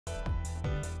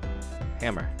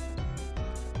Hammer.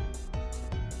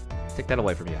 Take that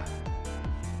away from you.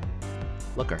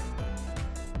 Looker.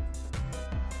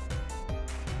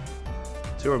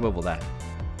 2 removal that.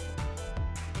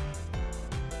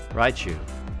 Raichu.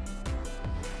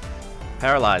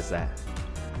 Paralyze that.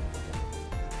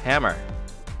 Hammer.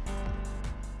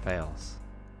 Fails.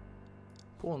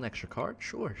 Pull an extra card?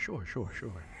 Sure.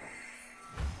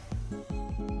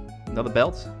 Another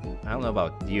belt? I don't know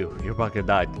about you. You're about to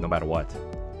die no matter what.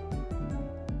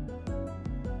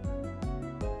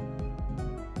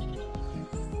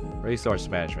 Resource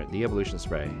management. De-evolution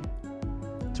spray.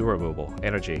 2 removal.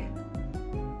 Energy.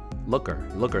 Looker.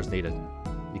 Looker's needed.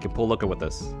 You can pull Looker with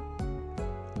this.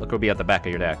 Looker will be at the back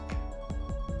of your deck.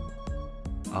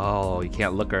 Oh, you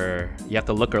can't Looker. You have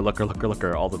to Looker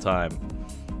all the time.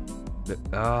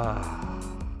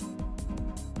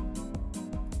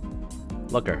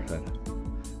 Looker then.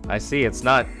 I see. It's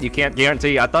not. You can't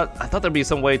guarantee. I thought there'd be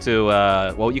some way to.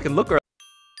 Well, you can Looker.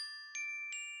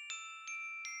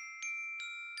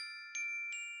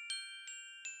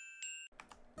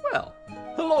 Well,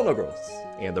 hello, Negroes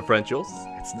and the Frenchos.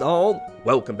 It's Donald.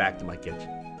 Welcome back to my kitchen.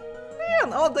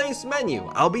 And on today's menu,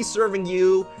 I'll be serving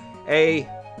you a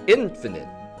infinite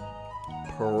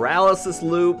paralysis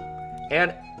loop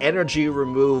and energy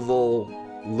removal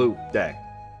loop deck.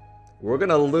 We're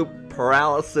gonna loop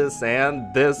paralysis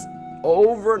and this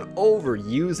over and over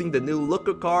using the new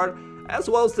Looker card as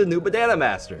well as the new Banana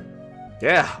Master.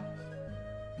 Yeah,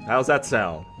 how's that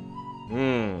sound?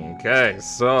 Okay,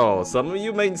 so some of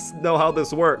you may know how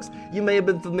this works. You may have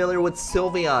been familiar with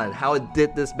Sylveon, how it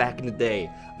did this back in the day,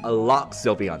 a locked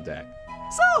Sylveon deck.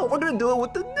 So we're gonna do it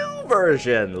with the new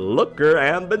version, Looker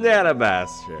and Banana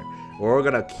Master. We're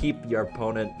gonna keep your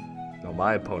opponent, no,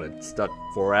 my opponent, stuck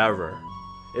forever.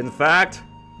 In fact,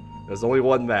 there's only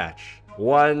one match.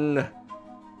 I'm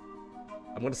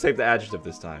gonna save the adjective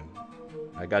this time.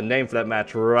 I got a name for that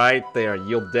match right there.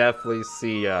 You'll definitely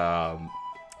see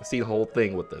the whole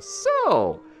thing with this.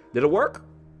 So, did it work?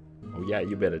 Oh yeah,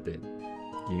 you bet it did.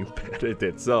 You bet it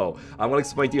did. So, I'm gonna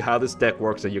explain to you how this deck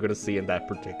works and you're gonna see in that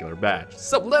particular match.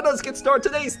 So let us get started.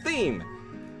 Today's theme.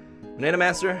 Banana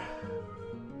Master.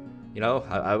 You know,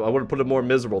 I would have put a more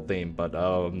miserable theme, but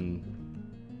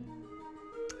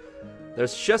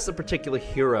there's just a particular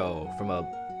hero from a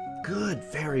good,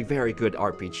 very, very good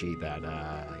RPG that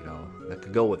you know, that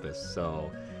could go with this.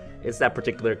 So, it's that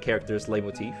particular character's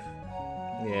leitmotif.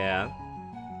 Yeah,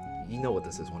 you know what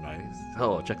this is, one right?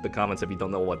 Oh, check the comments if you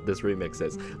don't know what this remix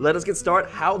is. Let us get started.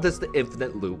 How does the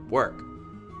infinite loop work?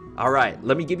 Alright,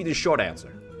 let me give you the short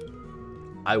answer.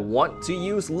 I want to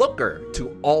use Looker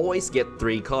to always get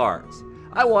 3 cards.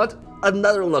 I want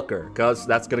another Looker, because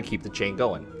that's going to keep the chain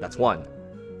going. That's 1.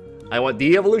 I want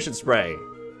De-evolution spray,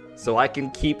 so I can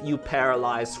keep you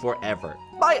paralyzed forever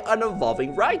by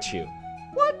unevolving Raichu.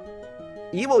 What?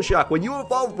 Evo Shock, when you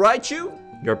evolve Raichu,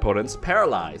 your opponent's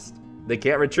paralyzed. They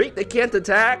can't retreat, they can't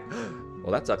attack.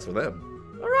 Well, that sucks for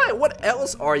them. Alright, what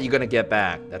else are you gonna get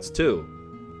back? That's 2.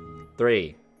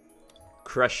 3.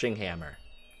 Crushing Hammer.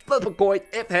 Flip a coin,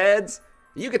 if heads,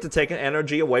 you get to take an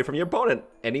energy away from your opponent,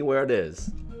 anywhere it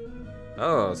is.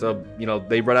 Oh, so, you know,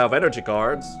 they run out of energy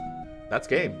cards. That's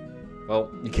game. Well,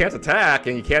 you can't attack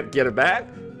and you can't get it back.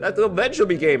 That'll eventually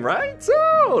be game, right?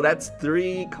 So, that's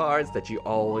 3 cards that you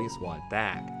always want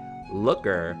back.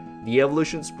 Looker,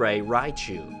 De-evolution spray,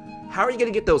 Raichu. How are you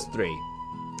gonna get those 3?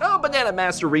 Oh, Banana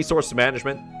Master resource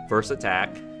management. First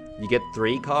attack, you get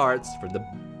 3 cards for the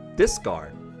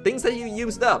discard. Things that you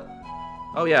used up.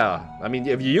 Oh yeah, I mean,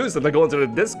 if you use them, they go into the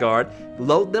discard.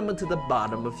 Load them into the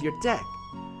bottom of your deck.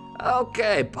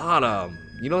 Okay, bottom.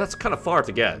 You know, that's kind of far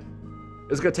to get.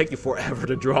 It's gonna take you forever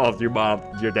to draw off your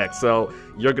bottom of your deck, so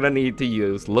you're gonna need to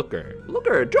use Looker.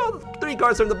 Looker, draw 3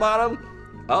 cards from the bottom.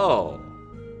 Oh,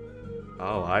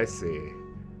 I see.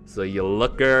 So you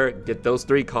Looker, get those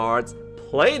 3 cards,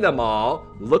 play them all,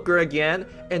 Looker again,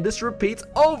 and this repeats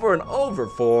over and over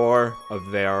for a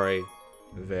very,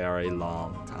 very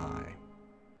long time.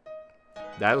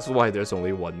 That is why there's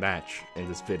only 1 match in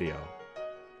this video.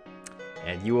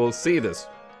 And you will see this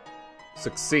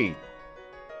succeed.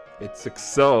 It's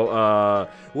so,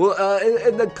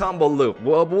 in the combo loop.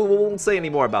 Well, we won't say any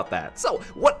more about that. So,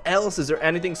 what else? Is there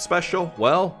anything special?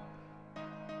 Well,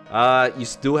 you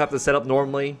still have to set up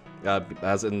normally,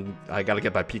 as in, I gotta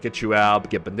get my Pikachu out,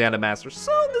 get Banana Master,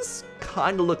 so this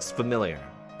kinda looks familiar.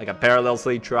 I got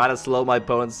Paralysis, try to slow my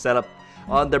opponent's setup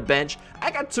on their bench. I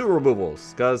got 2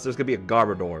 removals, because there's gonna be a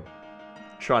Garbodor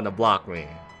trying to block me.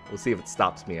 We'll see if it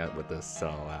stops me with this,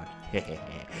 so,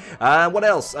 what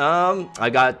else? I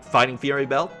got Fighting Fury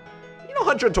Belt. You know,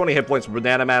 120 hit points for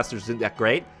Banana Master isn't that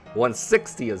great.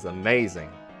 160 is amazing.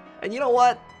 And you know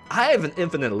what? I have an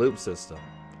infinite loop system.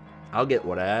 I'll get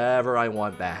whatever I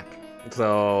want back.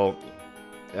 So,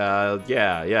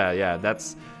 yeah.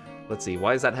 That's... Let's see,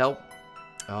 why does that help?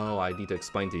 Oh, I need to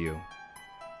explain to you.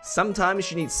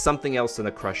 Sometimes you need something else than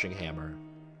a crushing hammer.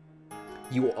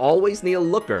 You always need a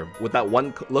looker with that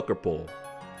one looker pull.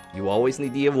 You always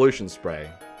need the evolution spray.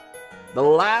 The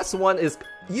last one is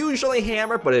usually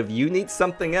hammer, but if you need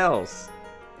something else,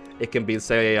 it can be,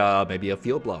 say, maybe a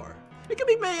field blower. It can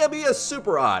be maybe a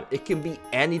super odd. It can be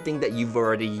anything that you've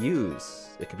already used.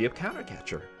 It could be a counter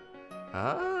catcher.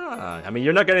 I mean,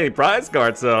 you're not getting any prize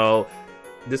cards, so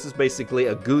this is basically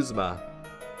a Guzma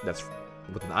that's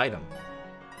with an item.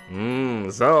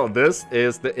 So this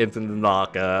is the Infinite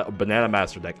Lock Banana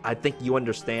Master deck. I think you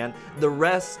understand. The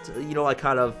rest, you know, I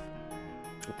kind of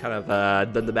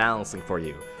done the balancing for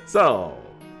you. So,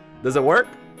 does it work?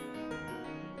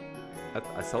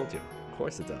 I told you. Of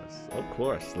course it does. Of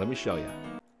course. Let me show you.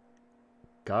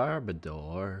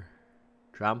 Garbodor,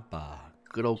 Trampa.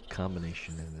 Good old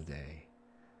combination in the day.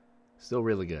 Still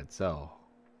really good. So,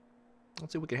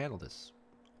 let's see if we can handle this.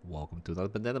 Welcome to the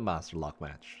Banana Master Lock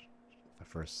match. My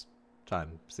first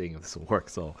time seeing if this will work,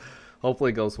 so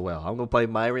hopefully it goes well. I'm going to play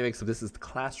my remix of This Is the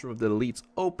Classroom of the Elites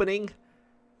opening,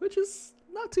 which is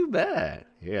not too bad.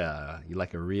 Yeah, you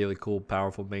like a really cool,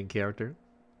 powerful main character?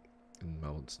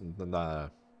 No, it's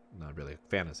not really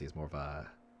fantasy. It's more of a,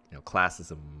 you know,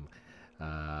 classism.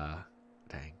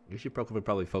 Dang, you should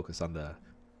probably focus on the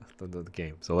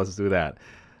game. So let's do that.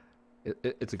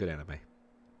 It's a good anime.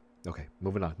 Okay,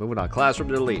 moving on. Classroom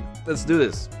to the Elite. Let's do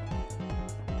this.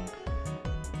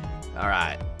 All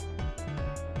right.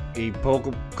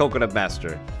 Coconut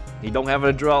Master. You don't have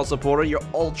a draw supporter. Your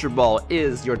Ultra Ball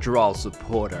is your draw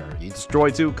supporter. You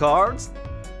destroy 2 cards.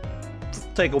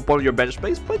 Take up one of your bench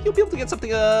space, but you'll be able to get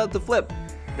something to flip.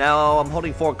 Now I'm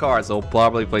holding 4 cards, so I'll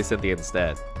probably play Cynthia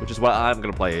instead, which is what I'm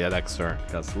gonna play next turn.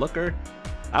 Because Looker,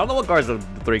 I don't know what cards are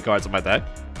the 3 cards in my deck,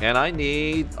 and I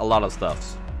need a lot of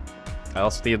stuffs. I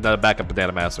also need another backup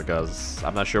Banana Master because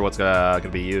I'm not sure what's gonna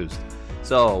be used.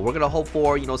 So we're gonna hope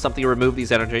for, you know, something to remove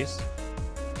these energies.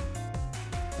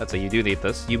 Let's say you do need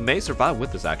this. You may survive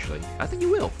with this, actually. I think you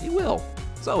will. You will.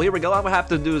 So here we go. I'm gonna have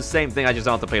to do the same thing. I just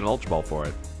don't have to pay an Ultra Ball for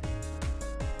it.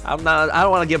 I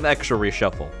don't want to give him extra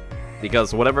reshuffle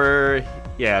because whatever.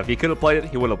 Yeah, if he could have played it,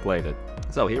 he would have played it.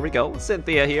 So here we go.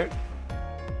 Cynthia here.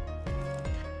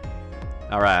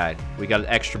 All right, we got an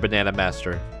extra Banana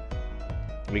Master.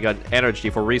 We got energy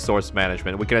for resource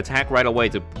management. We can attack right away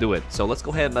to do it. So let's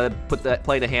go ahead and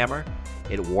play the hammer.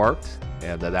 It worked.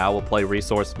 And then I will play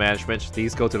resource management.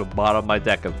 These go to the bottom of my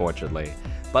deck, unfortunately.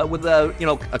 But with a, you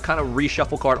know, a kind of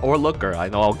reshuffle card or looker, I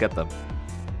know I'll get them.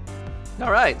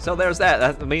 All right, so there's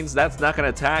that. That means that's not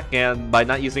going to attack. And by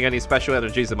not using any special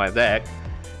energies in my deck,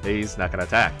 he's not going to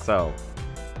attack. So,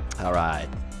 all right.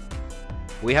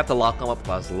 We have to lock him up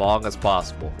as long as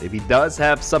possible. If he does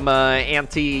have some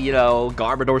anti, you know,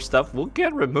 Garbodor stuff, we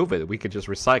can remove it. We could just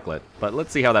recycle it. But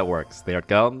let's see how that works. There it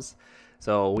comes.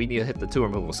 So we need to hit the 2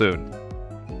 removal soon.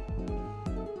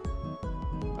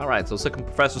 Alright, so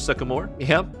Professor Sycamore.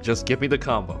 Yep, just give me the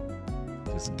combo.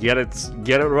 Just get it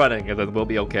running and then we'll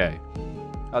be okay.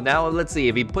 Now let's see,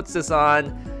 if he puts this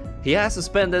on, he has to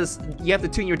spend this. You have to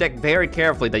tune your deck very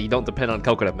carefully that you don't depend on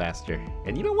Coconut Master.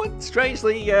 And you know what?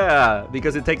 Strangely, yeah,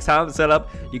 because it takes time to set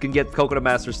up, you can get Coconut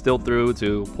Master still through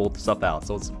to pull stuff out.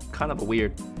 So it's kind of a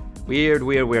weird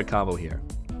combo here.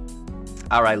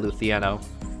 Alright, Luciano.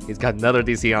 He's got another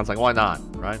DC on. It's like, why not?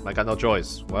 Right? I got no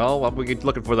choice. Well, we keep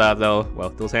looking for that, though. Well,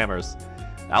 those hammers.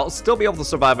 I'll still be able to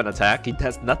survive an attack. He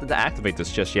has nothing to activate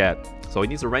this just yet. So he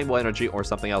needs a rainbow energy or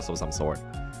something else of some sort.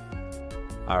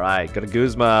 Alright, gonna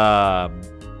Guzma.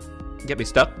 Get me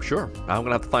stuck? Sure. I'm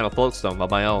gonna have to find a Floatstone of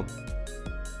my own.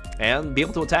 And be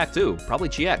able to attack, too. Probably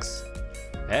GX.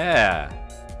 Yeah.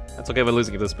 That's okay with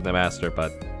losing this Banana Master,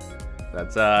 but...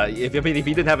 That's, if he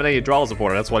didn't have any draw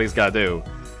supporter, that's what he's gotta do.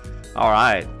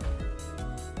 Alright.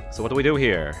 So what do we do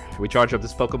here? We charge up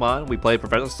this Pokemon, we play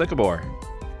Professor Sycamore.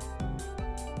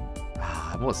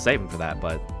 I'm gonna save him for that,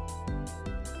 but...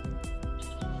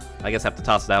 I guess I have to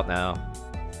toss it out now.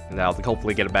 And I'll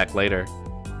hopefully get it back later.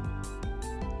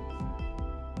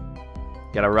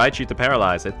 Got a Raichu to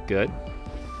paralyze it. Good.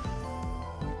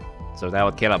 So now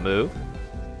it cannot move.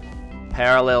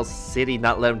 Parallel City,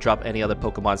 not let him drop any other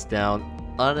Pokemons down.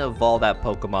 Unevolve that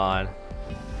Pokemon.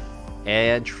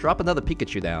 And drop another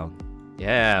Pikachu down.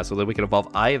 Yeah, so that we can evolve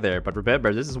either. But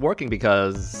remember, this is working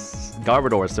because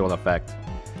Garbodor is still in effect.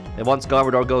 And once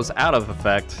Garbodor goes out of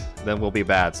effect, then we'll be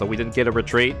bad. So we didn't get a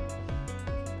retreat.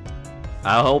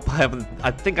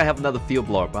 I think I have another Field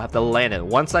Blower, but I have to land it.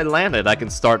 Once I land it, I can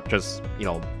start just, you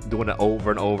know, doing it over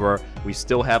and over. We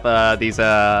still have these,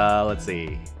 let's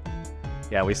see.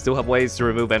 Yeah, we still have ways to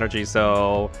remove energy,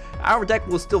 so our deck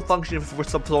will still function for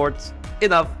some sorts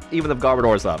enough, even if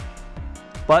Garbodor's up.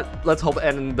 But let's hope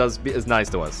N is nice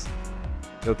to us.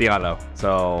 Luciano.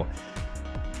 So,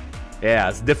 yeah,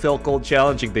 it's difficult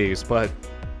challenging these, but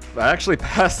I actually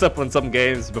passed up on some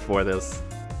games before this.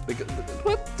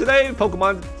 But today,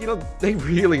 Pokemon, you know, they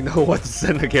really know what to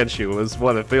send against you, is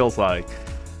what it feels like.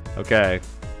 Okay.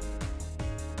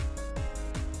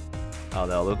 Oh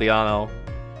no, Luciano.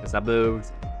 It's not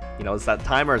moved. You know, it's that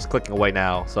timer is clicking away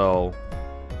now, so.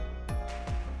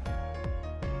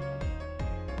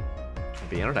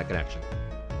 The internet connection.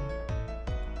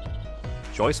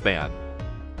 Choice band.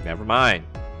 Never mind.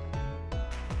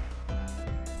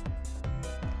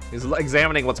 He's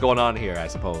examining what's going on here, I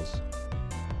suppose.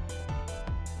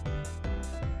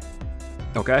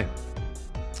 Okay.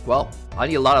 Well, I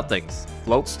need a lot of things.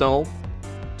 Float Stone,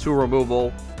 Tool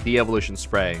Removal, De-Evolution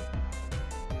Spray.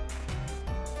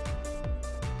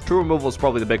 Tool Removal is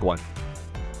probably the big one.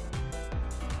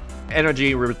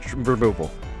 Energy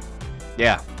removal.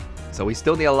 Yeah. So we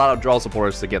still need a lot of draw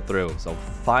supporters to get through. So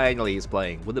finally he's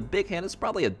playing. With a big hand, it's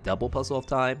probably a double puzzle of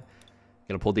time.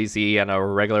 Gonna pull DC and a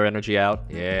regular energy out.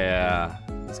 Yeah.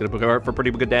 It's gonna hurt for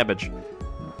pretty good damage.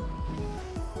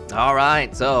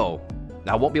 Alright, so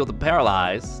now I won't be able to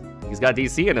paralyze. He's got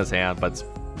DC in his hand, but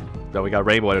no, we got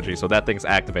Rainbow Energy, so that thing's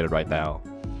activated right now.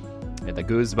 And the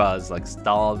Goosebuzz is like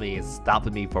stalling me and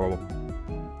stopping me for...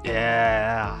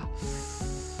 Yeah.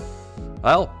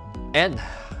 Well, and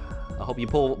I hope you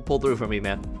pull through for me,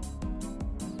 man.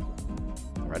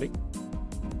 Ready?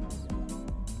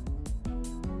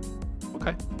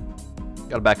 Okay.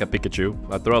 Got a backup Pikachu.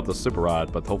 I throw out the Super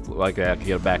Rod, but hopefully I can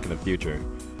get it back in the future.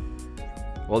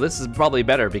 Well, this is probably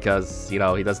better because, you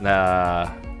know, he doesn't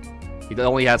he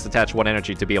only has to attach one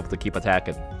energy to be able to keep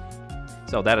attacking.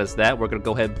 So that is that. We're gonna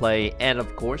go ahead and play, and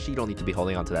of course, you don't need to be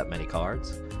holding on to that many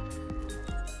cards.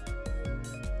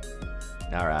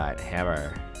 Alright,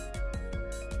 Hammer.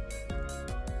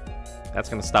 That's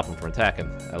gonna stop him from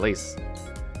attacking, at least.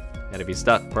 And if he's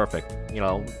stuck, perfect. You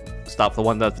know, stop the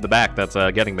one that's in the back that's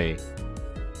getting me.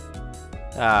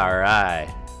 Alright.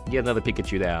 Get another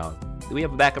Pikachu down. Do we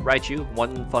have a backup Raichu?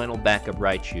 One final backup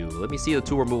Raichu. Let me see the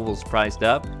 2 removals priced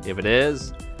up. If it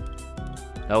is...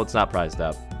 No, it's not priced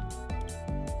up.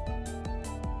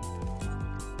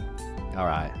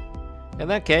 Alright. In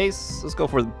that case, let's go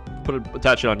for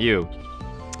attach it on you.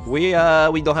 We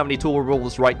don't have any tool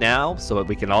removals right now, so that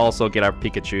we can also get our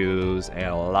Pikachus and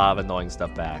a lot of annoying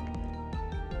stuff back.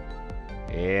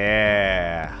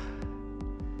 Yeah.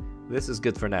 This is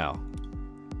good for now.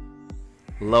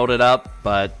 Load it up,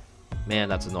 but man,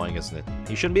 that's annoying, isn't it?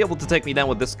 You shouldn't be able to take me down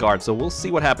with this card, so we'll see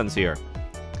what happens here.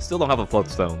 Still don't have a Float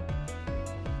Stone.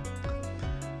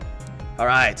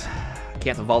 Alright.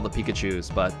 Can't evolve the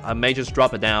Pikachus, but I may just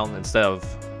drop it down instead of...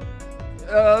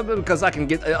 because I can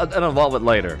get and evolve it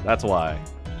later. That's why.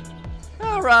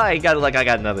 Alright, I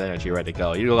got another energy ready to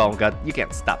go. You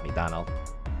can't stop me, Donald.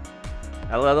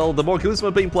 The more Guzma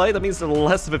being played, that means the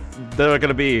less of it there are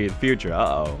gonna be in the future.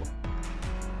 Uh-oh.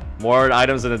 More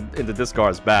items in the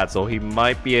discard is bad, so he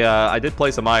might be I did play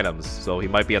some items, so he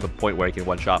might be at the point where he can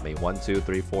one-shot me. 1, 2,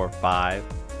 3, 4, 5.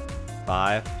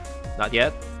 5. Not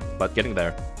yet, but getting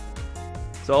there.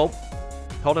 So,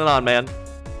 holding on, man.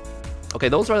 Okay,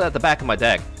 those are at the back of my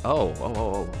deck.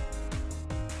 Oh.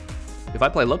 If I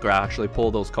play Looker, I actually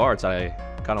pull those cards I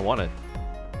kind of wanted.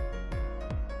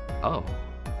 Oh.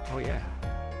 Oh, yeah.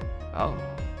 Oh.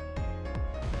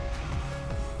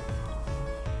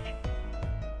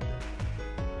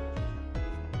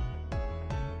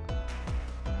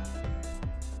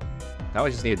 Now I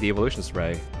just need a de-evolution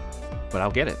spray. But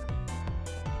I'll get it.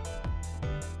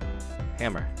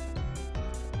 Hammer.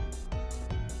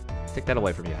 Take that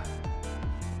away from you.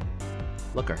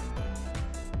 Looker.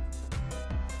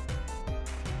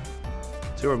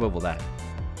 2 removal that.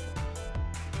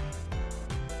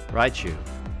 Raichu.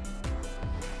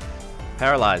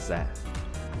 Paralyze that.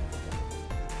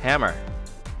 Hammer.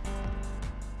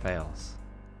 Fails.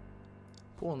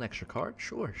 Pull an extra card?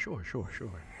 Sure.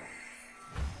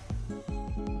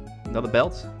 Another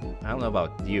belt? I don't know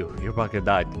about you. You're probably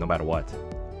gonna die no matter what.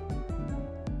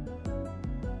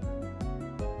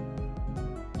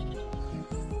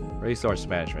 Resource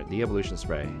management, de-evolution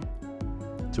spray,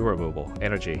 2 removal,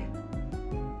 energy,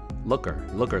 Looker.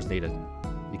 Looker's needed.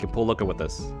 You can pull Looker with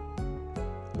this.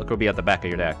 Looker will be at the back of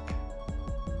your deck.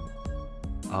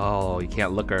 Oh, you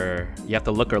can't Looker. You have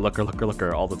to Looker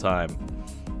all the time.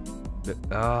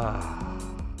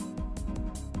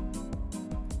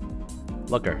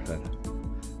 Looker then.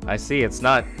 I see. It's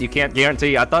not. You can't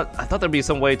guarantee. I thought there'd be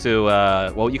some way to.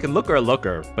 Well, you can looker a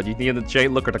looker, but you need the J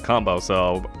looker to combo.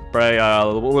 So, pray.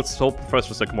 Let's hope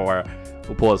Professor Sycamore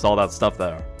will pull us all that stuff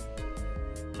there.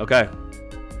 Okay.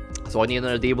 So I need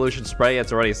another de-evolution spray.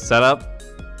 It's already set up.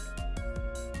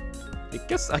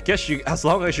 I guess you, as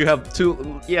long as you have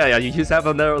two. Yeah. You just have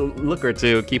another looker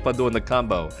to keep on doing the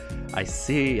combo. I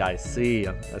see. I said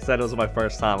it was my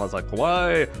first time. I was like,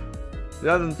 why? I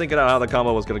didn't think out how the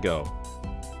combo was gonna go.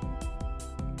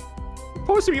 Of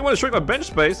course, if you want to shrink my bench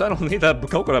space, I don't need that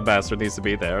coconut bastard needs to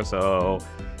be there, so...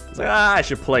 It's like, I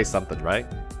should play something, right?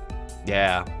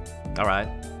 Yeah. Alright.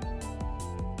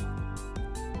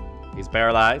 He's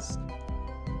paralyzed.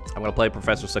 I'm gonna play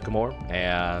Professor Sycamore,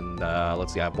 and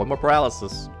let's see, I have one more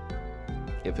paralysis.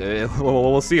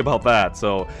 We'll see about that,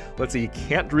 so... Let's see, you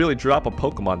can't really drop a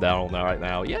Pokemon down on that right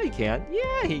now. Yeah, he can.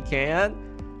 Yeah, he can.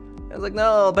 I was like,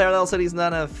 no, Parallel said he's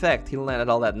not in effect. He landed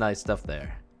all that nice stuff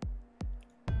there.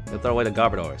 He'll throw away the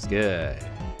Garbodors. Good.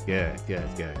 This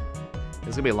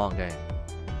is gonna be a long game.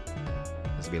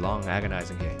 This will be a long,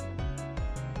 agonizing game.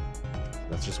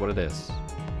 That's just what it is.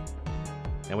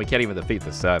 And we can't even defeat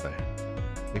this either.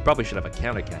 We probably should have a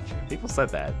counter catcher. People said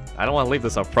that. I don't want to leave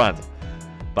this up front.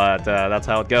 But that's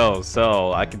how it goes.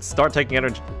 So I can start taking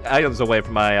items away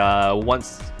from my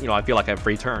once, you know, I feel like I have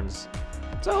free turns.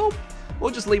 So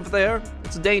we'll just leave it there.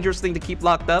 It's a dangerous thing to keep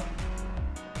locked up.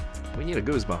 We need a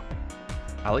Guzma.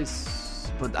 At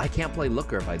least, but I can't play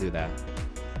Looker if I do that.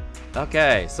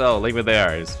 Okay, so leave it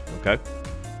there. Okay.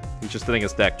 He's just thinning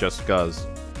his deck just because.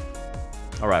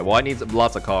 Alright, well I need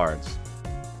lots of cards.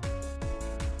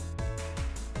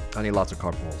 I need lots of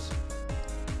card pulls.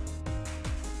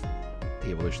 The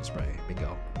evolution spray.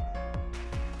 Bingo.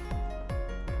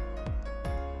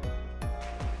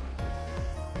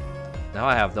 Now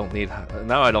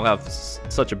I don't have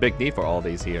such a big need for all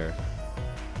these here.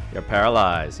 You're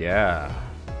paralyzed, yeah.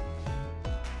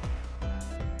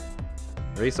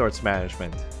 Resource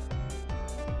management.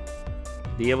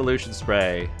 The evolution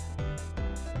spray.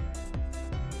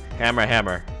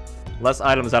 Hammer. Less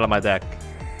items out of my deck.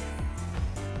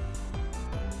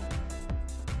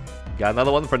 Got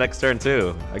another one for next turn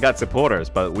too. I got supporters,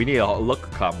 but we need a looker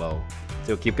combo.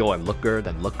 So keep going. Looker,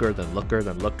 then looker, then looker,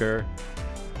 then looker.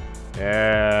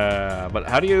 Yeah, but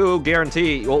how do you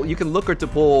guarantee? Well, you can looker to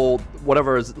pull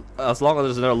whatever is, as long as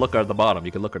there's another looker at the bottom,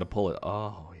 you can looker to pull it.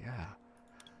 Oh, yeah.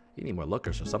 You need more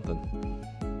lookers or something.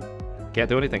 Can't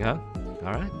do anything, huh?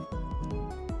 Alright.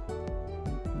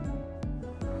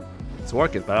 It's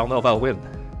working, but I don't know if I'll win.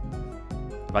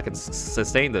 If I can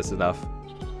sustain this enough.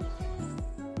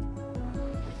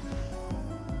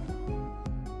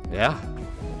 Yeah.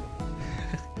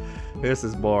 This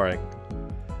is boring.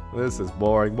 This is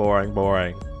boring.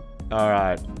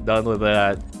 Alright, done with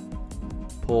that.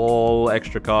 Pull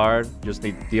extra card. Just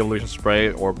need the evolution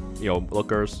spray or, you know,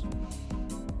 lookers.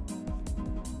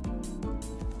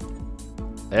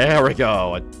 There we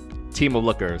go. A team of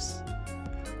lookers.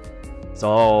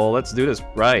 So let's do this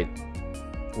right.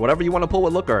 Whatever you want to pull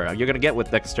with looker, you're gonna get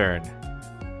with next turn.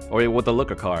 Or with the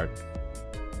looker card.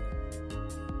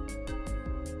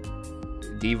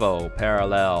 Devo,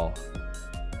 Parallel.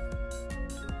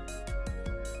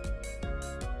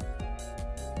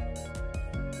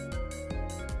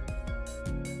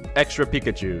 Extra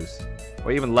Pikachus.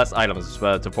 Or even less items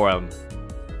for him.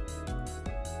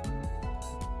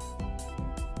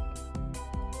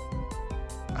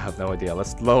 I have no idea.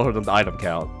 Let's lower the item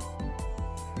count.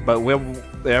 But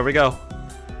there we go.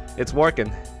 It's working.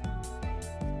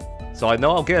 So I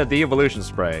know I'll get a de-evolution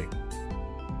spray.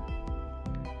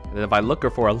 And if I looker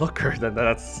for a looker, then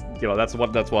that's, you know, that's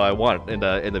what I want in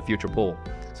the future pool.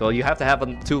 So you have to have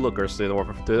 2 lookers in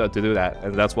order to do that,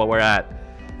 and that's what we're at.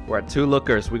 We're at 2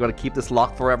 lookers. We're gonna keep this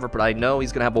locked forever, but I know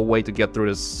he's gonna have a way to get through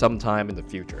this sometime in the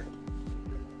future.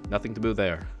 Nothing to do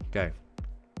there. Okay.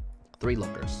 3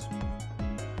 lookers.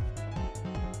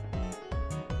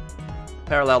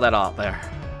 Parallel that off there.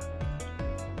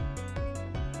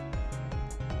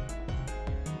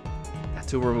 That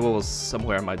 2 removal is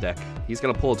somewhere in my deck. He's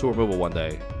gonna pull a 2 removal one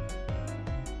day.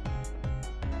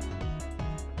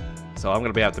 So I'm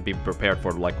gonna have to be prepared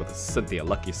for, like, with Cynthia,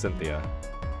 Lucky Cynthia.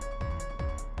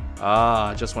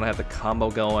 I just want to have the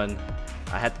combo going.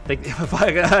 I had to think,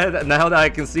 now that I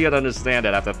can see and understand it,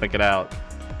 I have to think it out.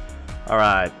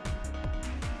 Alright.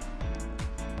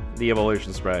 The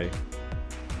evolution spray.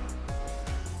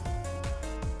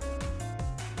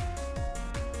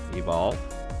 Evolve.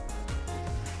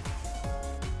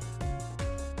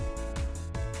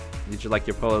 Did you like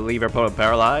your opponent, leave your opponent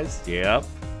paralyzed? Yep.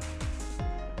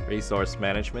 Resource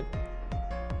management.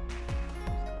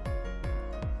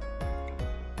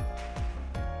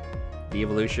 The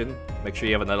evolution. Make sure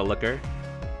you have another looker.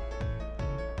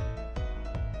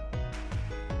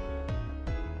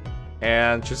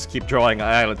 And just keep drawing,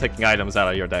 taking items out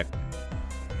of your deck.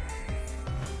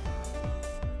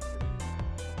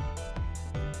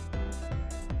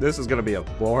 This is gonna be a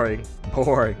boring,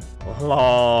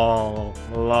 long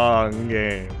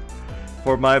game.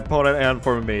 For my opponent and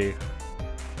for me.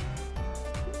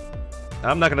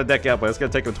 I'm not gonna deck out, but it's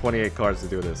gonna take him 28 cards to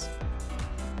do this.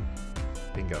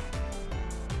 Bingo.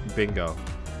 Bingo.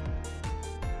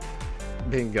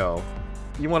 Bingo.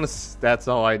 You wanna... That's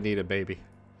all I needed, baby.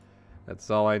 That's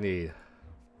all I need.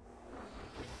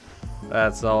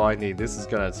 That's all I need. This is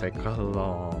gonna take a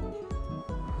long time.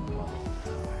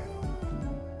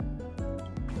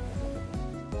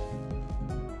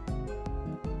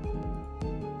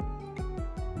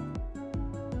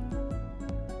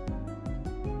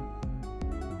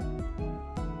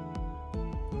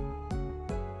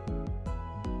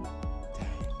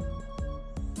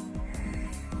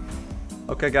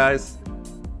 Okay, guys.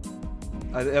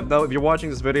 If you're watching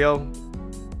this video,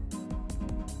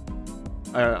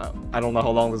 I don't know how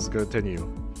long this is gonna continue,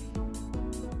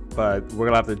 but we're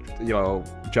gonna have to, you know,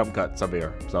 jump cut some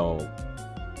here. So,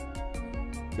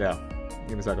 yeah,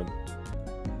 give me a second.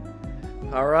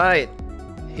 All right,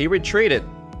 he retreated.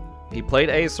 He played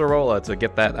a Sorolla to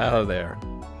get that out of there.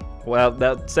 Well,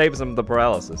 that saves him the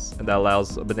paralysis, and that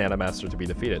allows a Banana Master to be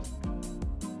defeated.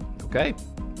 Okay,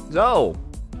 so.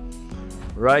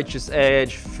 Righteous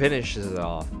Edge finishes it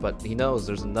off, but he knows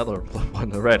there's another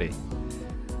one ready.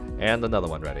 And another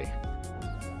one ready.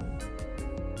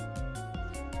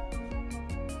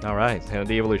 Alright, and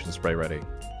the evolution spray ready.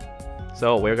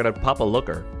 So we're gonna pop a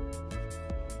looker.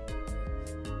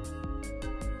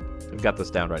 We've got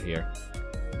this down right here.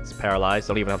 It's paralyzed,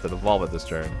 don't even have to evolve it this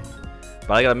turn.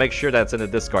 But I gotta make sure that's in the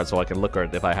discard so I can looker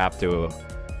it if I have to.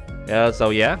 Yeah,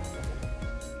 so yeah.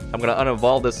 I'm gonna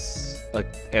unevolve this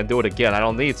and do it again. I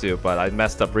don't need to, but I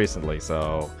messed up recently,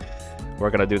 so we're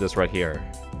gonna do this right here.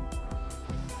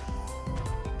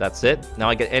 That's it. Now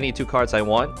I get any 2 cards I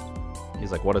want.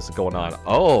 He's like, what is going on?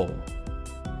 Oh,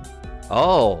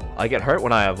 I get hurt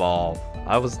when I evolve.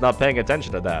 I was not paying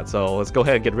attention to that, so let's go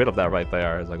ahead and get rid of that right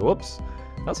there. It's like, whoops.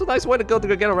 That's a nice way to go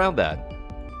to get around that.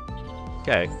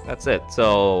 Okay, that's it.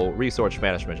 So resource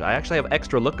management. I actually have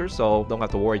extra lookers, so don't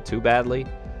have to worry too badly.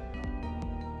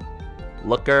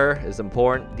 Looker is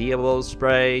important. Devo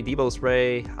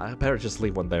spray. I better just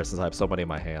leave one there since I have so many in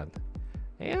my hand.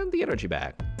 And the energy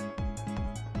bag.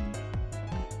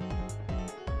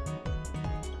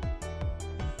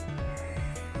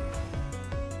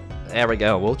 There we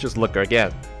go. We'll just looker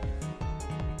again.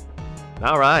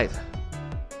 All right.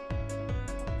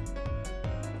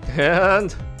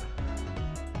 And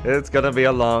it's gonna be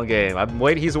a long game.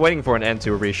 He's waiting for an end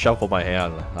to reshuffle my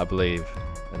hand, I believe,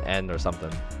 an end or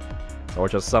something. Or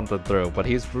just something through, but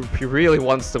he really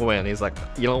wants to win. He's like,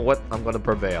 you know what? I'm gonna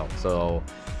prevail. So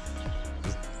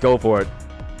just go for it.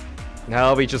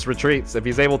 Now if he just retreats, if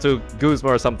he's able to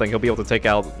Guzma or something, he'll be able to take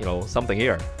out, you know, something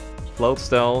here. Float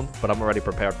stone, but I'm already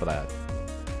prepared for that.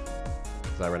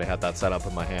 Because I already had that set up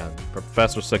in my hand.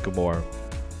 Professor Sycamore.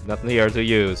 Nothing here to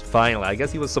use. Finally, I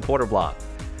guess he was supporter block.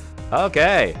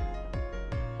 Okay.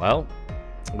 Well,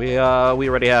 we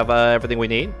already have everything we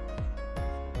need.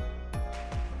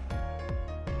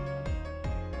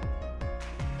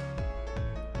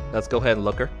 Let's go ahead and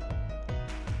looker.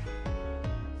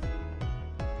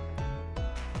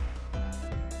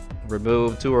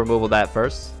 Remove that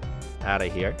first. Out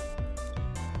of here.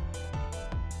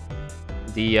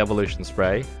 The evolution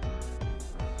spray.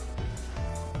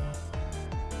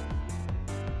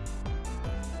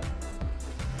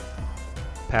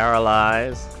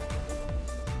 Paralyze.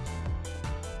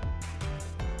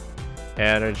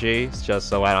 Energy, just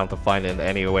so I don't have to find it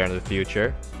anywhere in the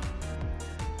future.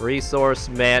 Resource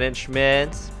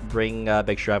management.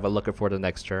 Make sure I have a looker for the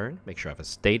next turn. Make sure I have a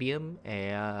stadium,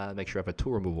 and make sure I have a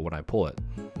tool removal when I pull it.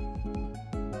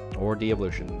 Or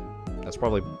de-evolution. That's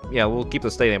probably... Yeah, we'll keep the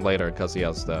stadium later because he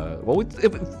has the... Well,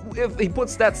 if he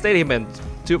puts that stadium in,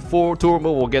 for tool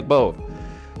removal, we'll get both.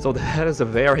 So that is a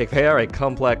very, very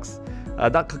complex...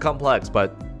 not complex,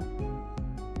 but...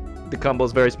 The combo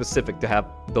is very specific to have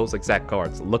those exact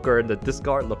cards. Looker in the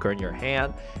discard, looker in your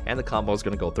hand, and the combo is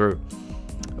going to go through.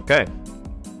 Okay.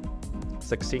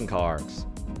 16 cards.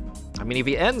 I mean, if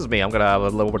he ends me, I'm going to have a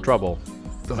little bit of trouble.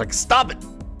 So like, stop it!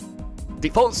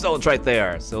 Default stone's right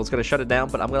there. So it's going to shut it down,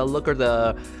 but I'm going to looker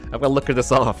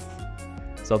this off.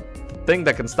 So the thing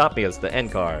that can stop me is the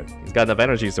end card. He's got enough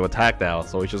energies to attack now,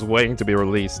 so he's just waiting to be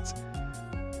released.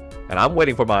 And I'm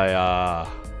waiting for my,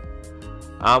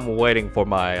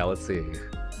 let's see,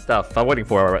 stuff. I'm waiting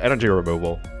for energy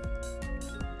removal.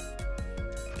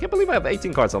 can't believe I have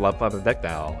 18 cards on the deck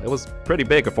now. It was pretty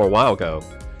big for a while ago.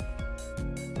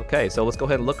 Okay, so let's go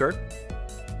ahead and Looker.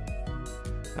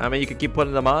 I mean, you can keep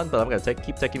putting them on, but I'm gonna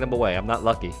keep taking them away. I'm not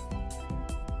lucky.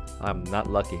 I'm not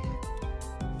lucky.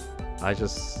 I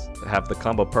just have the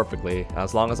combo perfectly.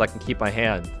 As long as I can keep my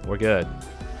hand, we're good.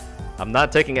 I'm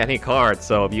not taking any cards,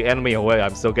 so if you end me away,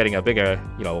 I'm still getting a bigger,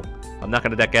 you know, I'm not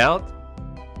gonna deck out.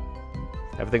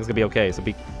 Everything's gonna be okay, so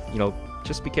you know,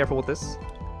 just be careful with this.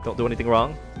 Don't do anything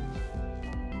wrong.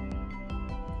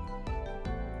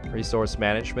 Resource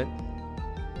management.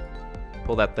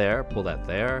 Pull that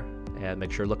there, and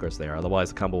make sure Looker's there, otherwise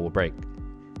the combo will break.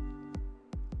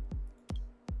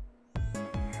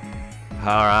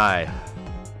 Alright.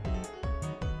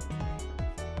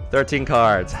 13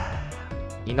 cards.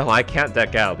 You know, I can't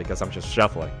deck out because I'm just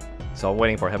shuffling. So I'm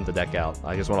waiting for him to deck out.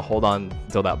 I just want to hold on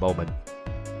until that moment.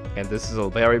 And this is a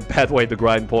very bad way to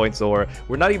grind points, or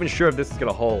we're not even sure if this is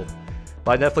going to hold.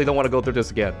 But I definitely don't want to go through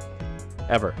this again.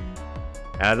 Ever.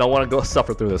 And I don't want to go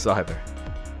suffer through this either.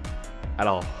 At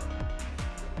all.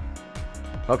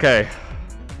 Okay.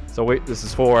 So wait, this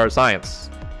is for science.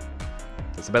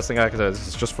 That's the best thing I can say. This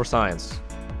is just for science.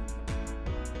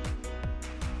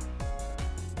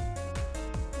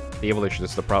 The evolution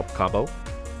is the prop combo.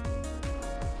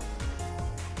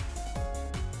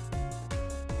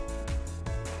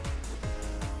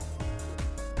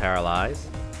 Paralyze.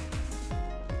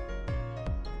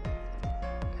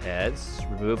 Heads.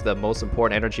 Remove the most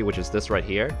important energy, which is this right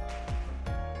here.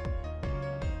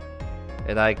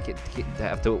 And I just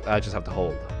have to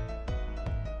hold.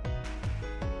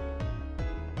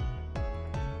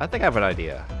 I think I have an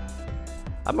idea.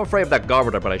 I'm afraid of that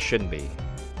Garbuter, but I shouldn't be.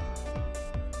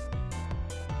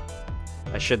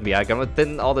 I shouldn't be. I'm gonna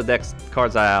thin all the deck's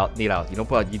cards need out. You know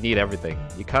what? You need everything.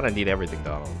 You kind of need everything,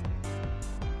 Donald.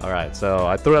 Alright, so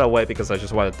I threw it away because I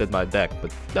just wanted to thin my deck,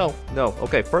 but no.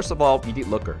 Okay, first of all, you need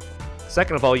Looker.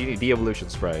 Second of all, you need De-Evolution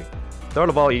Spray. Third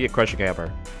of all, you need Crushing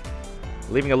Hammer.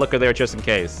 Leaving a Looker there just in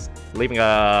case. Leaving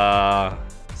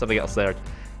something else there.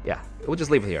 Yeah, we'll just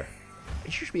leave it here.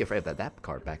 You should be afraid of that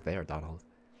card back there, Donald.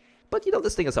 But you know,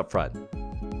 this thing is up front.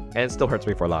 And it still hurts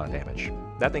me for a lot of damage.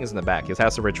 That thing is in the back. He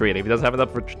has to retreat. If he doesn't have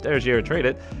enough energy to retreat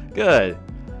it, good.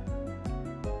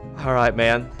 Alright,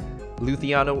 man.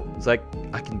 Luciano is like,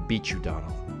 I can beat you,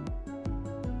 Donald.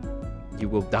 You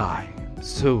will die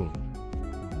soon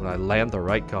when I land the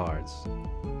right cards.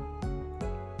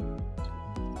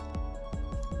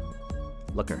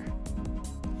 Looker.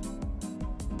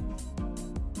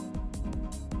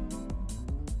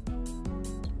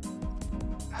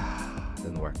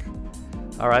 Didn't work.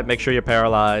 Alright, make sure you're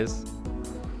paralyzed.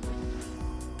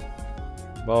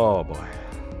 Oh boy.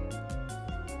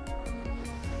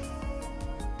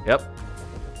 Yep.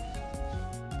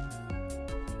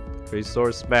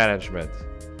 Resource management.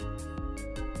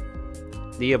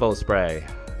 Evo spray.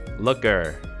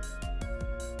 Looker.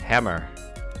 Hammer.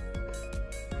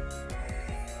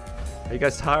 Are you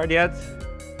guys tired yet?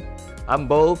 I'm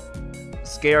both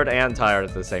scared and tired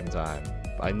at the same time.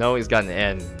 I know he's got an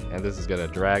N, and this is gonna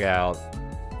drag out.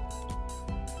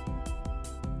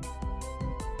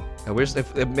 I wish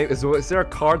is there a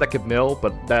card that could mill,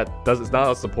 but is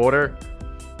not a supporter?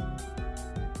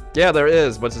 Yeah, there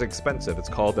is, but it's expensive. It's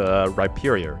called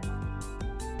Rhyperior.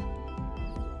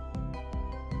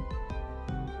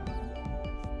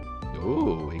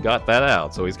 Ooh, he got that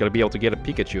out, so he's gonna be able to get a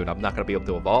Pikachu, and I'm not gonna be able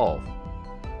to evolve.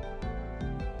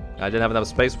 I didn't have enough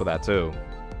space for that too.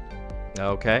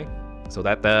 Okay, so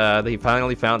that he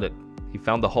finally found it. He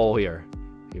found the hole here.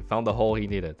 He found the hole he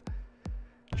needed.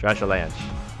 Trash a Lanch.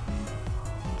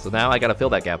 So now I gotta fill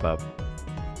that gap up.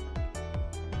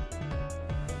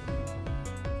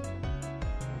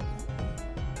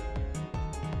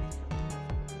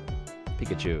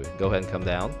 Pikachu, go ahead and come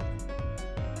down.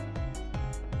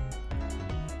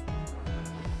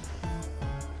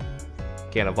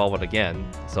 Can't evolve it again,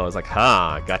 so I was like,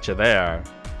 ha, gotcha there.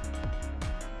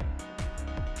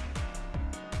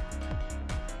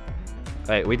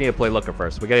 Hey, we need to play Looker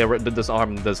first. We gotta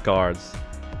disarm these cards.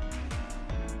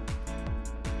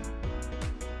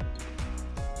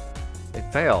 It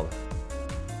failed.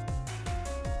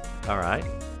 Alright.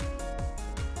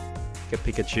 Get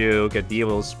Pikachu, get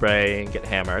Devo Spray, get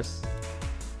Hammers.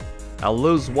 I'll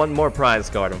lose one more prize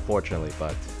card, unfortunately,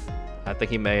 but I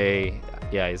think he may...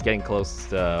 Yeah, he's getting close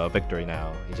to victory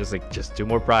now. He's just like, just 2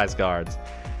 more prize cards.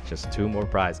 Just 2 more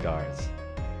prize cards.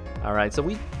 Alright, so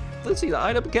let's see, the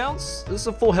item counts. This is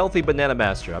a full healthy Banana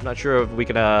Master. I'm not sure if we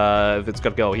can, if it's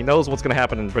gonna go. He knows what's gonna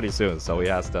happen pretty soon, so he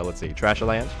has to, let's see, Trash a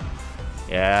Lanch.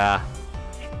 Yeah.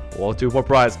 Well, 2 more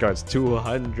prize cards,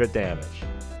 200 damage.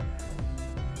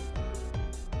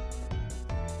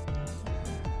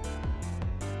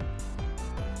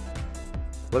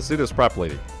 Let's do this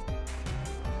properly.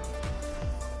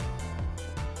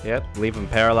 Yep, leave him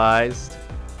paralyzed.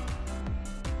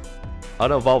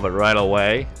 Unevolve it right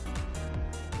away.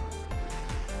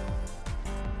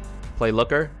 Play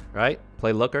Looker, right?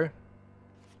 Play Looker.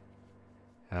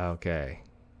 Okay.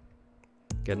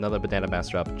 Get another Banana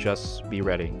Master up. Just be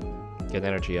ready. Get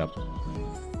energy up.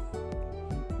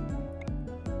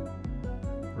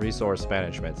 Resource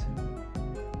management.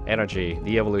 Energy.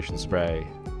 De-evolution spray.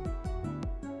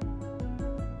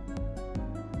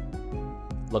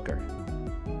 Looker.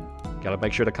 Gotta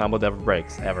make sure the combo never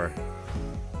breaks, ever.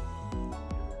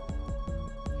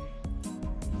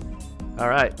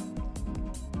 Alright.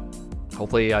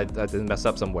 Hopefully I didn't mess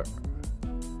up somewhere.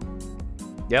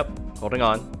 Yep, holding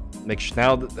on. Make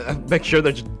sure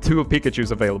there's 2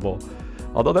 Pikachus available.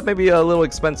 Although that may be a little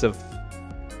expensive.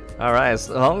 Alright, as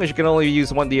long as you can only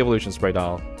use 1 de-evolution spray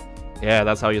doll. Yeah,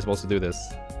 that's how you're supposed to do this.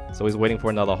 So he's waiting for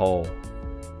another hole.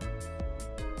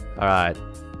 Alright.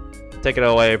 Take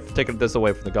this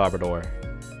away from the Garbodor.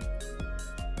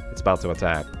 It's about to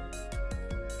attack.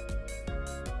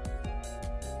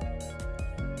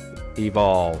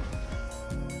 Evolve.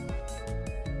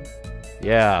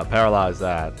 Yeah, paralyze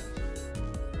that.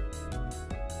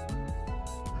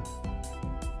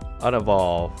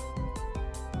 Unevolve.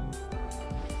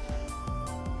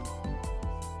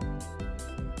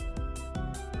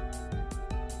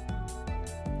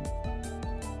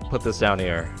 Put this down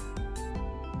here.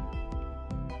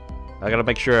 I gotta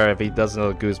make sure if he does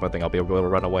another Guzma thing, I'll be able to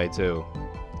run away too.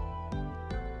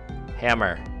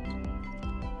 Hammer.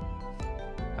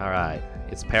 Alright.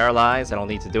 It's paralyzed. I don't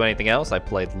need to do anything else. I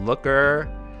played Looker.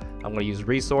 I'm gonna use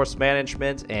resource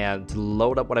management and to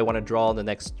load up what I want to draw in the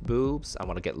next moves. I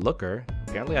want to get Looker.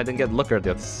 Apparently I didn't get Looker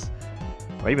this.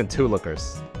 Or even 2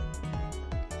 Lookers.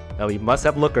 No, you must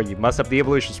have Looker. You must have the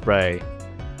evolution spray.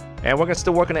 And we're gonna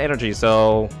still work on energy,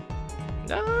 so...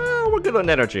 No, we're good on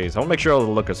energy. So I'll make sure all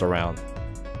the Lookers are around.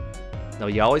 No,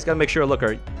 you always gotta make sure a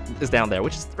Looker is down there,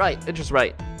 which is right. It's just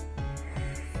right.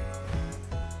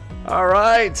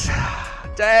 Alright.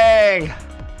 Dang.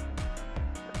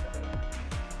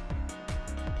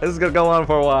 This is gonna go on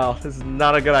for a while. This is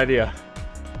not a good idea.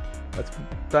 Let's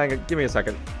bang it. Give me a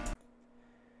second.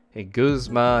 He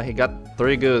Guzma. He got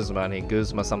 3 Guzma and he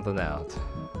Guzma something out.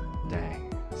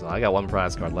 Dang. So I got 1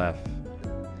 prize card left.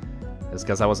 It's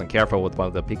because I wasn't careful with one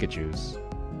of the Pikachus.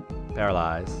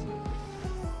 Paralyzed.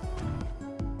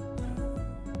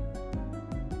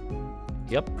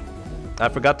 Yep. I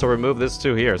forgot to remove this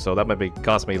too here, so that might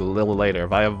cost me a little later.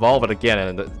 If I evolve it again,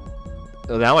 and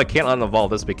now I can't unevolve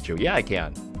this Pikachu. Yeah, I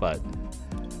can, but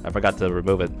I forgot to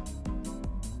remove it.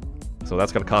 So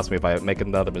that's gonna cost me if I make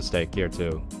another mistake here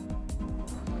too.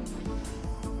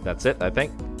 That's it, I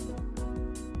think.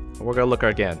 We're gonna look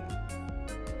again.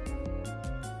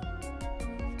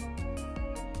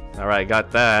 Alright,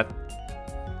 got that.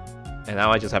 And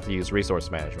now I just have to use resource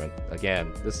management.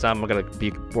 Again, this time I'm gonna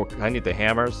be... I need the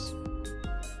hammers.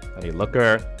 I need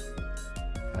Looker.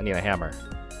 I need a hammer.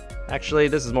 Actually,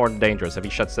 this is more dangerous if he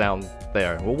shuts down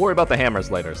there. We'll worry about the hammers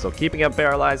later. So keeping him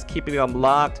paralyzed, keeping him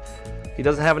locked. He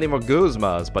doesn't have any more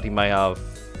Guzmas, but he might have...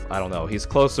 I don't know. He's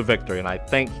close to victory, and I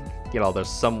think, you know, there's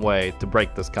some way to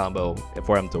break this combo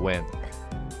for him to win.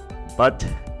 But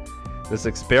this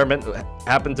experiment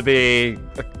happened to be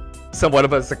somewhat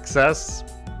of a success,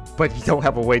 but you don't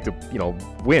have a way to, you know,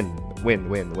 win.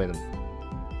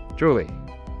 Truly.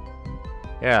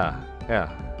 Yeah.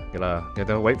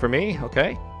 Gonna wait for me?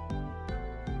 Okay.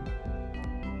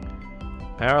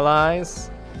 Paralyze.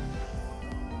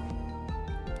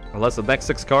 Unless the next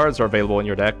 6 cards are available in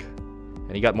your deck,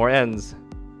 and you got more ends.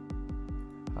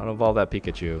 I'll evolve that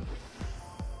Pikachu.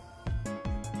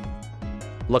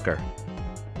 Looker.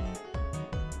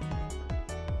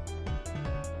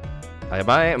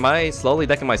 Am I slowly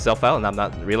decking myself out and I'm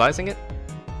not realizing it?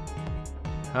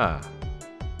 Huh.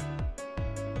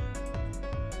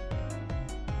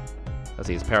 Let's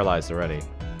see, he's paralyzed already.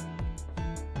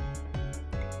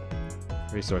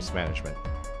 Resource management.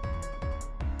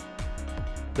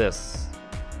 This.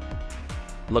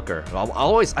 Looker.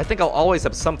 I think I'll always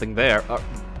have something there.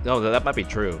 No, that might be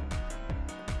true.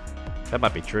 That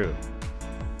might be true.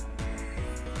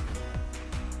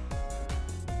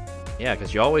 Yeah,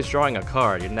 because you're always drawing a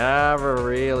card. You're never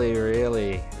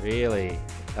really...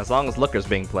 As long as Looker's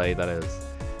being played, that is.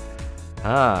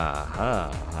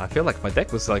 I feel like my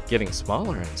deck was like getting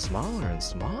smaller and smaller and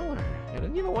smaller.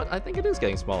 And you know what? I think it is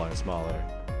getting smaller and smaller.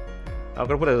 I'm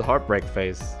gonna put a heartbreak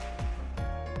face.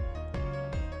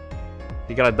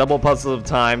 He got a double puzzle of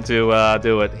time to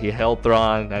do it. He held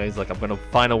Thrawn, and he's like, I'm gonna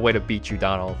find a way to beat you,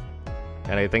 Donald.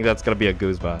 And I think that's gonna be a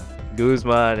Guzma.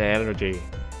 Guzma and energy.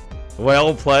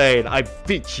 Well played. I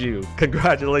beat you.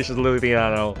 Congratulations,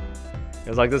 Luciano.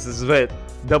 It's like, this is it.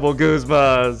 Double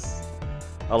Guzmas.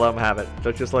 I'll let him have it.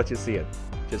 Just let you see it.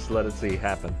 Just let it see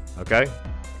happen. Okay?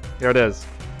 Here it is.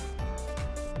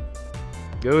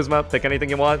 Guzma, pick anything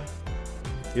you want.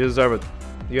 You deserve it.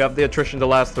 You have the attrition to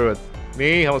last through it.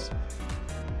 Me, I was...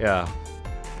 Yeah.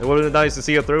 It would have been nice to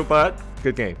see it through, but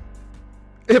good game.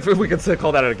 If we can still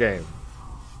call that a game.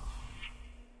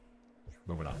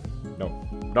 Moving on. No.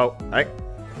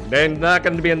 There's not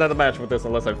going to be another match with this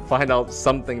unless I find out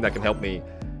something that can help me.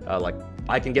 Like,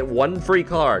 I can get one free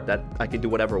card that I can do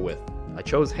whatever with. I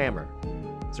chose Hammer.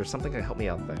 Is there something that can help me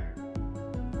out there?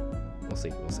 We'll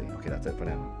see. Okay, that's it for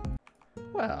now.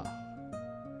 Wow.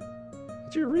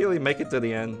 Did you really make it to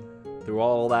the end? Through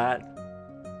all that?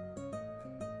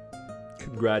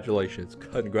 Congratulations.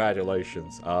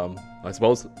 I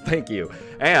suppose, thank you.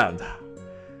 And,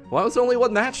 well, it was only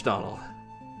one match, Donald.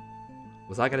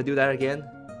 Was I gonna do that again?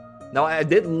 Now, I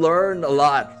did learn a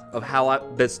lot of how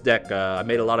this deck, I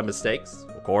made a lot of mistakes,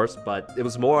 of course, but it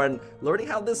was more in learning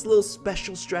how this little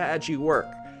special strategy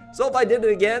worked. So if I did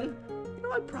it again, you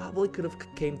know, I probably could have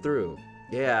came through.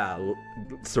 Yeah,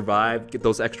 survive, get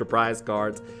those extra prize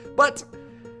cards. But,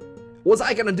 was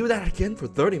I gonna do that again for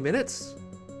 30 minutes?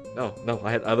 No,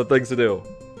 I had other things to do.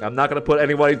 I'm not gonna put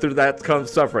anybody through that kind of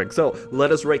suffering. So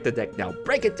let us rate the deck now.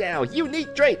 Break it down.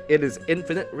 Unique trait. It is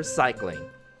infinite recycling.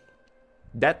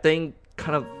 That thing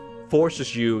kind of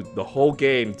forces you the whole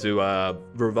game to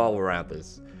revolve around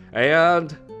this.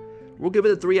 And we'll give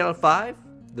it a 3 out of 5.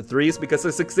 The 3 is because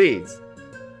it succeeds.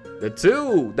 The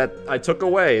 2 that I took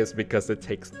away is because it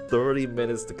takes 30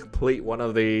 minutes to complete one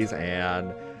of these,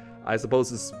 and I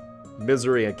suppose it's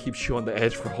misery and keeps you on the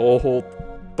edge for a whole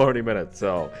 30 minutes.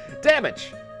 So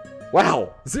damage.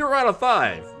 Wow, 0 out of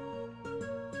 5.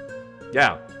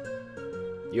 Yeah,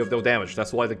 you have no damage.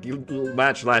 That's why the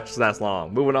match lasts that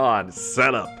long. Moving on,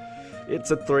 setup.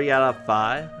 It's a 3 out of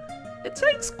 5. It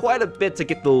takes quite a bit to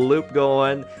get the loop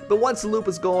going, but once the loop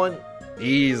is going,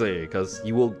 easy, because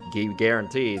you will be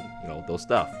guaranteed, you know, those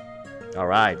stuff. All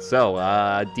right, so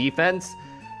defense.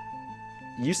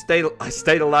 I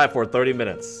stayed alive for 30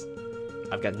 minutes.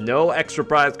 I've got no extra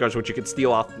prize cards which you can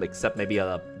steal off, except maybe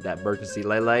that emergency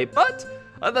Lele. But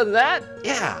other than that,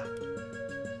 yeah.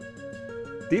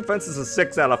 Defense is a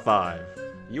 6 out of 5.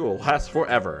 You will last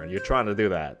forever, and you're trying to do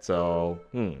that. So,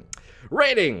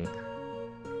 rating.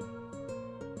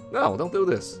 No, don't do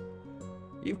this.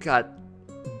 You've got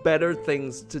better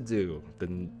things to do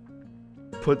than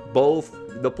put both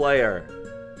the player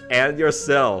and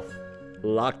yourself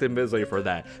locked in misery for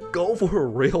that. Go for a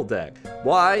real deck.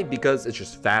 Why? Because it's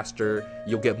just faster.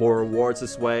 You'll get more rewards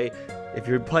this way. If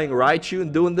you're playing Raichu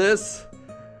and doing this,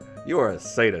 you are a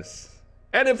sadist.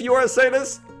 And if you are a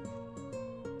sadist,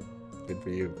 good for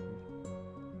you.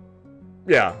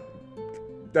 Yeah,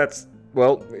 that's,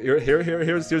 well, here's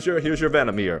your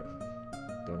Venom here.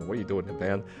 Don't know what you're doing,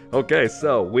 man. Okay,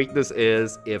 so weakness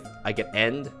is if I get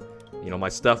end, you know,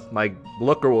 my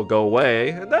looker will go away,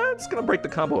 and that's gonna break the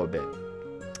combo a bit.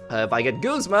 If I get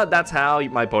Guzma, that's how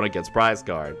my opponent gets prize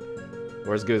card.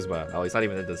 Where's Guzma? Oh, he's not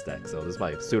even in this deck, so this is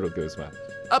my pseudo Guzma.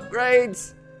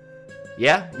 Upgrades!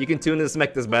 Yeah, you can tune this to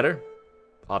make this better.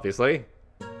 Obviously.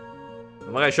 Am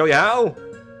I gonna show you how?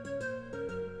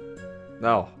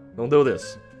 No, don't do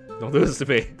this. Don't do this to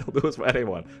me. Don't do this for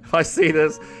anyone. If I see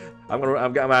this, I'm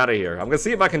out of here. I'm gonna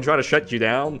see if I can try to shut you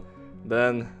down.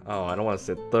 Then, oh, I don't want to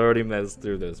sit 30 minutes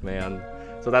through this, man.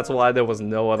 So that's why there was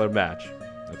no other match.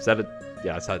 I've said it.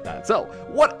 Yeah, I said that. So,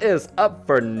 what is up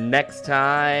for next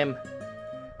time?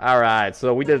 Alright,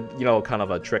 so we did, you know, kind of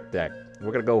a trick deck.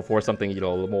 We're gonna go for something, you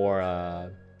know, a little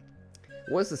more,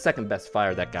 what's the second best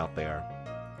fire deck out there?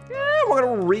 Yeah, we're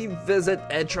gonna revisit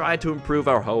and try to improve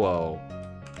our Ho-Oh.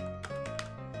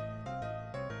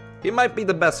 It might be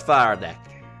the best fire deck.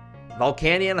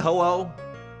 Volcanion Ho-Oh?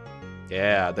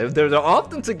 Yeah, they're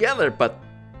often together, but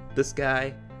this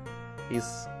guy,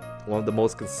 he's one of the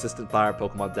most consistent fire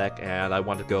Pokemon deck, and I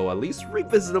want to go at least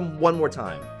revisit him one more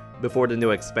time before the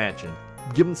new expansion.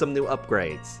 Give him some new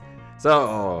upgrades.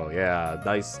 So, yeah,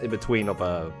 nice in between of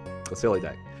a silly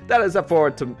deck. That is up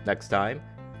forward to next time.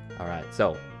 Alright,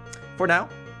 so, for now,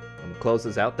 I'm going to close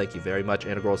this out. Thank you very much,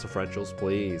 Integral Differentials.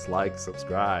 Please like,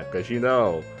 subscribe, because you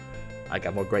know I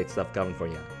got more great stuff coming for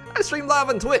you. I stream live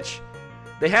on Twitch.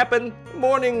 They happen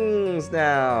mornings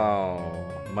now.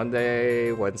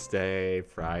 Monday, Wednesday,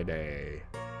 Friday.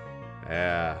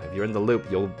 Yeah, if you're in the loop,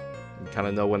 you'll kind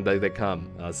of know when they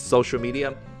come. Social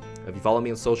media. If you follow me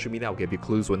on social media, I'll give you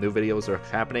clues when new videos are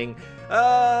happening.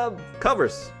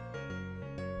 Covers.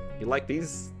 You like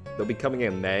these? They'll be coming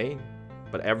in May.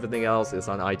 But everything else is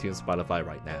on iTunes, Spotify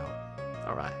right now.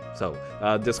 All right. So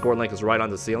Discord link is right on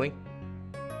the ceiling.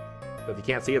 But if you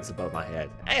can't see it, it's above my head.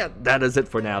 And that is it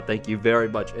for now. Thank you very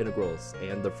much, Integrals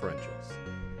and Differentials.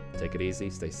 Take it easy.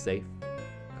 Stay safe.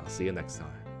 I'll see you next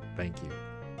time. Thank you.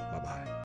 Bye-bye.